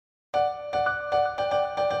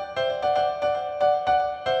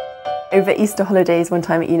Over Easter holidays one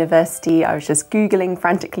time at university, I was just Googling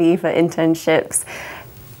frantically for internships.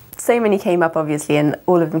 So many came up obviously, and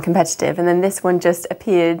all of them competitive, and then this one just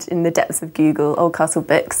appeared in the depths of Google, Oldcastle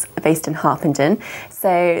Books, based in Harpenden.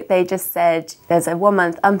 So they just said there's a 1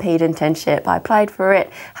 month unpaid internship. I applied for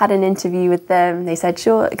it, had an interview with them. They said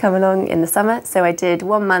sure, come along in the summer. So I did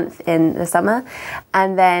 1 month in the summer,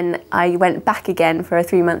 and then I went back again for a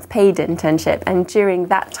 3 month paid internship. And during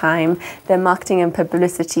that time, the marketing and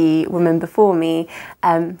publicity woman before me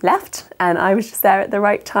left, and I was just there at the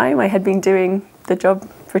right time. I had been doing the job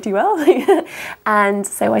pretty well and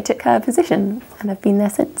so I took her position and I've been there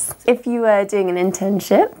since. If you were doing an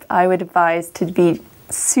internship, I would advise to be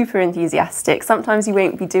super enthusiastic. Sometimes you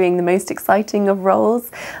won't be doing the most exciting of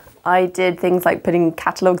roles. I did things like putting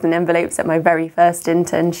catalogues in envelopes at my very first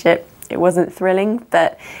internship. It wasn't thrilling,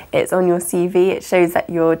 but it's on your CV. It shows that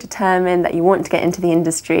you're determined, that you want to get into the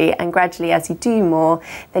industry, and gradually as you do more,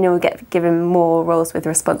 then you'll get given more roles with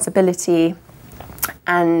responsibility.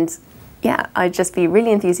 And yeah, I'd just be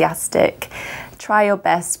really enthusiastic, try your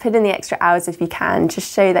best, put in the extra hours if you can,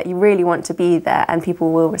 just show that you really want to be there and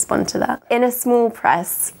people will respond to that. In a small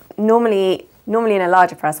press, normally in a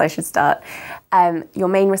larger press I should start, your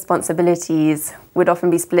main responsibilities would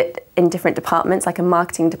often be split in different departments, like a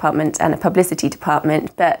marketing department and a publicity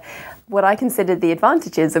department. But what I consider the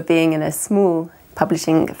advantages of being in a small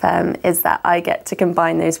publishing firm is that I get to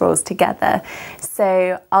combine those roles together.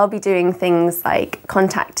 So I'll be doing things like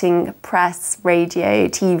contacting press, radio,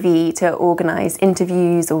 TV to organise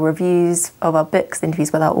interviews or reviews of our books,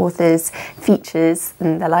 interviews with our authors, features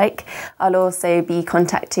and the like. I'll also be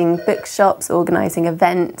contacting bookshops, organising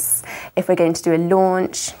events, if we're going to do a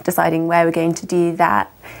launch, deciding where we're going to do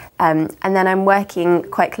that. And then I'm working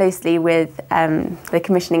quite closely with the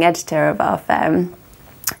commissioning editor of our firm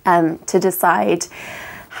to decide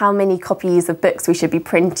how many copies of books we should be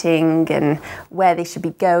printing and where they should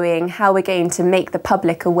be going, how we're going to make the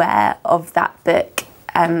public aware of that book.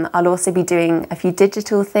 I'll also be doing a few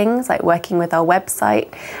digital things, like working with our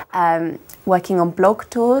website, working on blog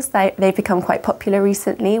tours. They've become quite popular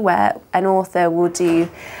recently, where an author will do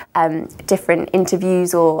different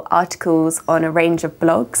interviews or articles on a range of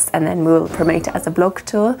blogs, and then we'll promote it as a blog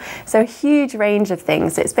tour. So a huge range of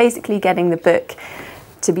things. So it's basically getting the book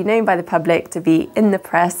to be known by the public, to be in the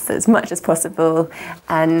press as much as possible,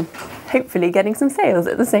 and hopefully getting some sales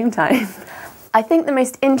at the same time. I think the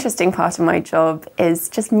most interesting part of my job is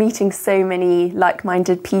just meeting so many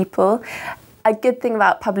like-minded people. A good thing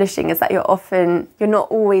about publishing is that you're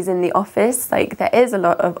not always in the office. Like, there is a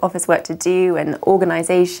lot of office work to do and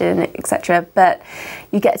organisation, etc. But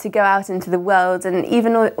you get to go out into the world, and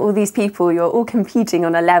even all these people, you're all competing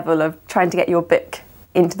on a level of trying to get your book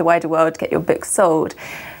into the wider world, get your book sold.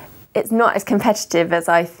 It's not as competitive as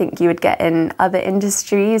I think you would get in other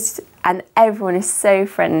industries, and everyone is so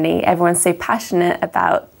friendly, everyone's so passionate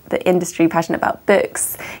about the industry, passionate about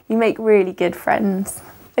books. You make really good friends.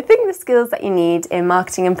 I think the skills that you need in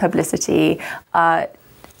marketing and publicity are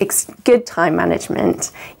good time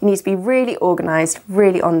management. You need to be really organised,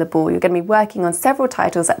 really on the ball. You're going to be working on several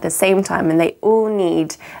titles at the same time, and they all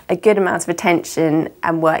need a good amount of attention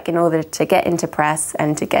and work in order to get into press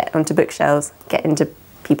and to get onto bookshelves, get into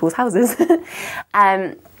people's houses.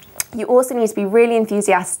 You also need to be really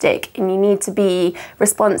enthusiastic, and you need to be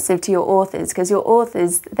responsive to your authors, because your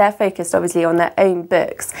authors, they're focused obviously on their own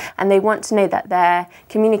books, and they want to know that they're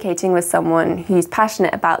communicating with someone who's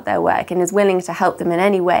passionate about their work and is willing to help them in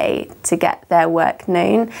any way to get their work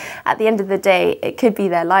known. At the end of the day, it could be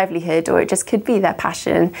their livelihood, or it just could be their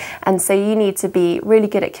passion, and so you need to be really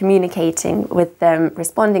good at communicating with them,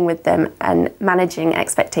 responding with them, and managing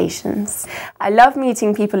expectations. I love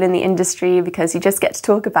meeting people in the industry because you just get to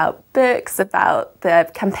talk about books, about the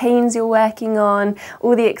campaigns you're working on,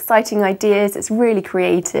 all the exciting ideas. It's really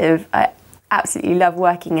creative. I absolutely love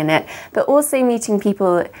working in it. But also meeting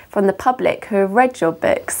people from the public who have read your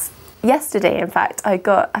books. Yesterday, in fact, I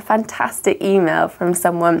got a fantastic email from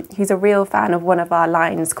someone who's a real fan of one of our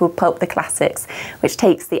lines called Pulp the Classics, which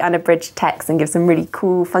takes the unabridged text and gives them really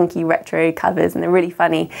cool, funky retro covers, and they're really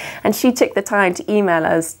funny. And she took the time to email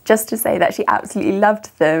us just to say that she absolutely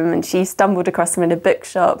loved them, and she stumbled across them in a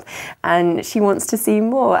bookshop, and she wants to see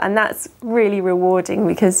more. And that's really rewarding,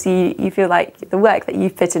 because you feel like the work that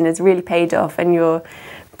you've put in has really paid off, and you're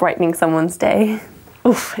brightening someone's day.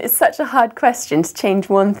 Oof, it's such a hard question to change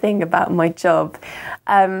one thing about my job.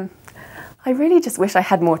 I really just wish I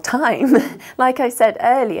had more time. Like I said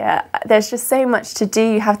earlier, there's just so much to do.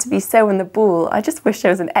 You have to be so on the ball. I just wish there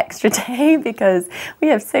was an extra day because we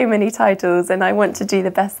have so many titles and I want to do the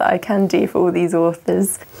best that I can do for all these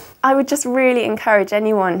authors. I would just really encourage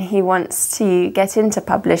anyone who wants to get into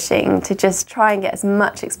publishing to just try and get as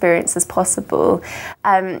much experience as possible.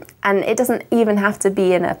 And it doesn't even have to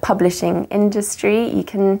be in a publishing industry. You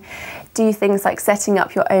can do things like setting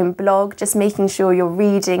up your own blog, just making sure you're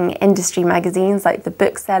reading industry magazines like The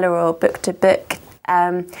Bookseller or Book to Book,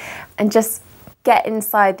 and just get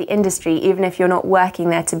inside the industry even if you're not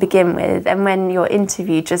working there to begin with. And when you're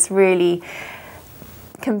interviewed, just really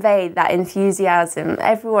convey that enthusiasm.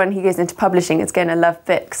 Everyone who goes into publishing is going to love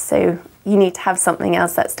books, so you need to have something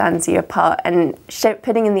else that stands you apart, and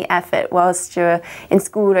putting in the effort whilst you're in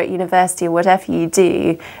school or at university or whatever you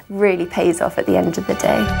do really pays off at the end of the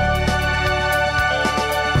day.